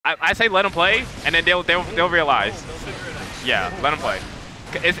I say let them play, and then they'll realize. Yeah, let them play.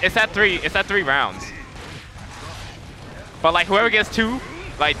 It's at 3 rounds. But like whoever gets 2,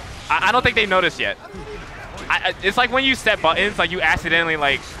 like I don't think they noticed yet. It's like when you set buttons, like you accidentally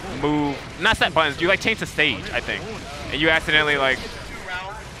like move, not set buttons, you like change the stage, I think, and you accidentally like.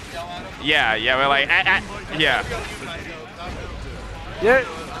 Yeah, we're like, yeah. Yeah.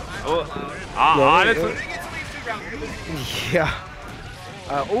 Honestly. Yeah.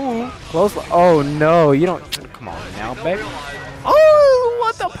 Ooh, close. Oh no, you don't. Come on now, baby. Oh,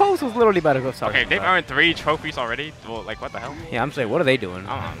 what the post was literally about to go. Sorry. Okay, they've earned 3 trophies already. Well, like what the hell? Yeah, I'm saying, what are they doing?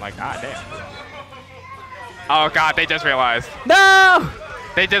 I'm like, god damn. Oh god, they just realized. No.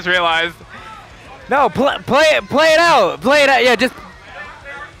 They just realized. No, play it out. Play it out. Yeah, just.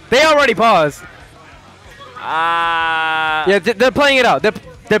 They already paused. Yeah, they're playing it out.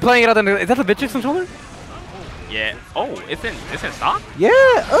 They're playing it out. Is that the Bitrix controller? Yeah. Oh, it's in stock? Yeah.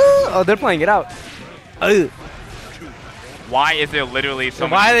 Oh, they're playing it out. Why is there literally so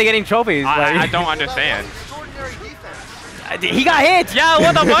Why are they getting trophies? I don't understand. He got hit. Yeah,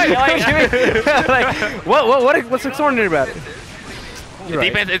 what the fuck? What's extraordinary about it?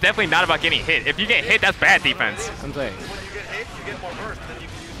 Defense is definitely not about getting hit. If you get hit, that's bad defense. I'm saying.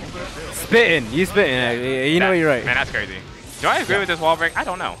 Spitting. You spitting. You know you're right. Man, that's crazy. Do I agree with this wall break? I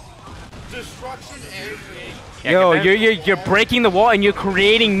don't know. Yeah, yo, you're breaking the wall and you're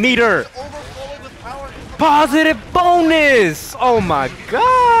creating meter. Positive bonus. Oh my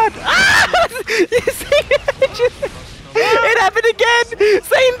god. You see it? It happened again.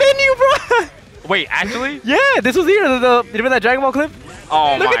 Same venue, bro. Wait, actually? Yeah, this was here. Remember that Dragon Ball clip?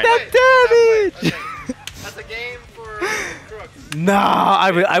 Oh Look my. at that damage. That's a game for crooks. Nah,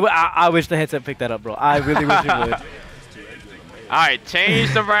 I wish the headset picked that up, bro. I really wish it would. Alright,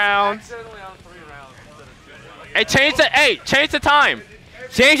 change the rounds. Hey, change the time.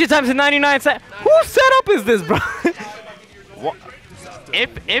 Change the time to 99 seconds. Whose setup is this, bro? What?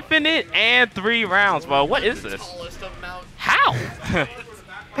 Infinite and 3 rounds, bro. What is this? How?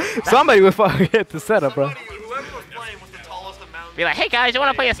 Somebody would fucking hit the setup, bro. Be like, hey guys, you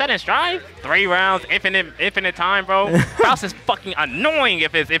want to play a set and strive? 3 rounds, infinite time, bro. Kraus is fucking annoying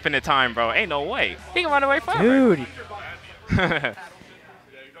if it's infinite time, bro. Ain't no way. He can run away forever. Dude.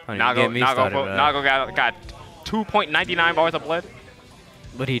 Nago got 2.99 bars of blood.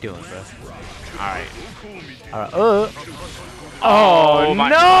 What are you doing, bro? Alright. Oh my,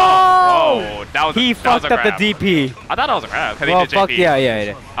 no! Whoa, He fucked up the DP. I thought that was a grab because Well, he did JP.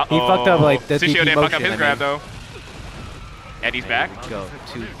 yeah. He fucked up like the Sushio DP didn't fuck up his motion, grab though. Eddie's back. Go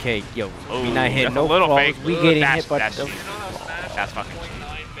 2K. Yo, Ooh, we not hitting that's no a little balls. fake. We getting That's, hit by that's the... cheap. That's fucking cheap.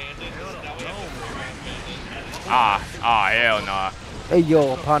 Hell nah. Hey,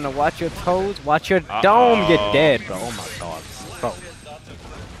 yo, partner, watch your toes. Watch your dome. You're dead, bro. Oh, my God. Bro.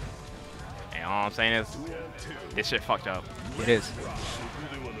 And all I'm saying is, this shit fucked up. It is.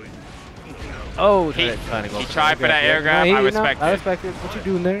 Oh, he he tried for that air grab. I respect it. I respect it. What you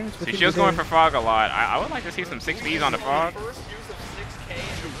doing there? She was going for frog a lot. I would like to see some 6Bs on the frog.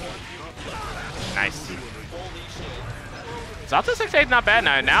 Nice. Zato 6A is not bad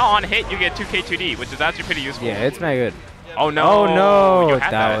now. Now on hit, you get 2K2D, which is actually pretty useful. Yeah, it's not good. Oh no! Oh no! You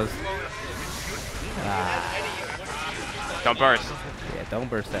had that. Was. Don't burst. Yeah, don't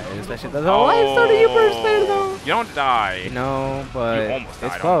burst that. Why do you burst there though? You don't die. No, but you almost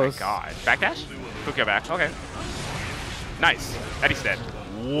died. it's close. Oh my god! Backdash? Fukia back. Okay. Nice. Eddie's dead.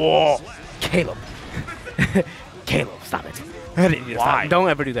 Whoa! Caleb. Caleb, stop it. Why? Stop. Don't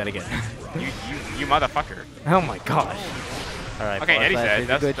ever do that again. you motherfucker. Oh my gosh. All right. Okay, Eddie's dead.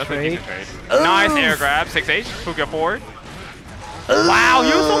 That's a decent trade. Nice air grab. 6H. Fukia forward. Wow,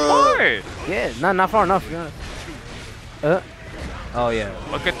 you were so forward. Yeah, not far enough. Oh yeah.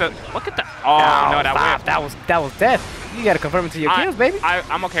 Look at the. Oh no, that whip. That was death. You gotta confirm it to your kills, baby.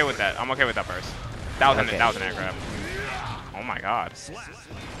 I'm okay with that. I'm okay with that burst. That was an air grab. Oh my god.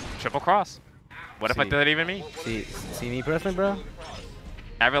 Triple cross. What if I did that even me? See me personally, bro?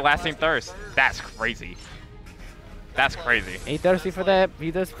 Everlasting thirst. That's crazy. That's crazy. Ain't thirsty for that.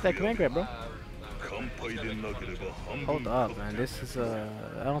 He thirsty for that command grab, bro. Hold up, man. This is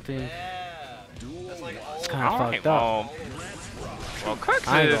I don't think. It's kind of fucked up. Well,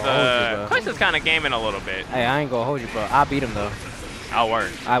 Crux is kind of gaming a little bit. Hey, I ain't gonna hold you, bro. I'll beat him though. I'll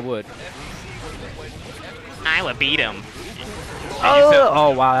work. I would. I would beat him.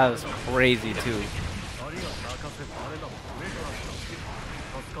 Oh wow, that was crazy too.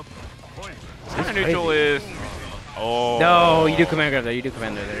 Center neutral is. Oh. No, you do command grab there. You do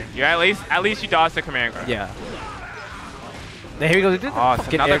commander there. You at least you dodged the command grab. Yeah. Here he goes. He did the Oh, it's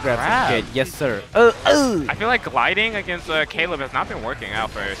fucking another air grab grab. certificate. Yes, sir. I feel like gliding against Caleb has not been working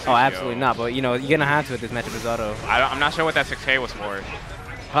out for Sushio. Oh, absolutely not. But you know, you're gonna have to with this matchup with Zato. I'm not sure what that 6K was for.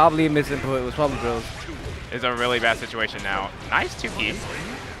 Probably a misinput. It was probably drills. It's a really bad situation now. Nice 2-key.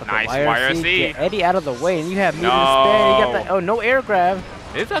 But Nice the YRC. Get Eddie out of the way, and you have meter to No. spare. You got that. Oh, no air grab.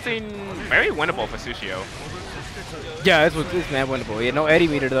 This is actually very winnable for Sushio. Yeah, this man winnable. Yeah, no Eddie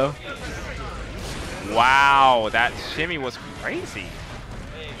meter though. Wow, that shimmy was crazy.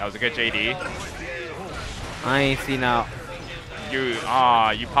 That was a good JD. I ain't see now. You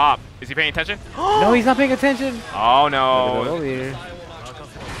pop. Is he paying attention? No, he's not paying attention. Oh Look at no. the meter.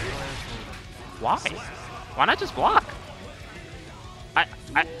 Why? Why not just block?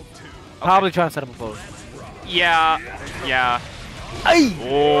 Okay. Probably trying to set up a pose. Yeah. Ay!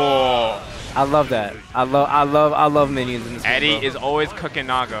 Oh. I love that. I love minions in this game, Eddie bro. is always cooking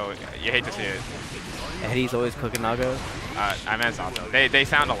Nago. You hate to see it. Eddie's always cooking Nago. I meant Zato. They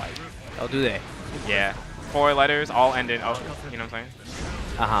sound alike. Oh, do they? Yeah. 4 letters, all end in O. You know what I'm saying?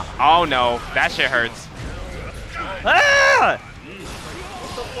 Uh-huh. Oh no, that shit hurts. Ah!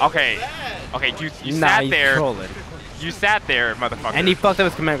 Okay, you Nah, sat he's there. trolling. You sat there, motherfucker. And he fucked up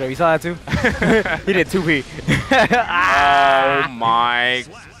his command grab. You saw that too? He did 2P. Oh my.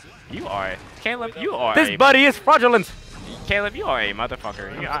 You are. Caleb, you are. This buddy is fraudulent. Caleb, you are a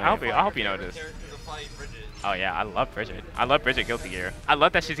motherfucker. I hope you know this. Oh yeah, I love Bridget. I love Bridget Guilty Gear. I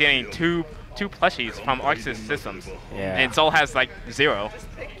love that she's getting two plushies from Arxis Systems. Yeah. And Soul has like 0.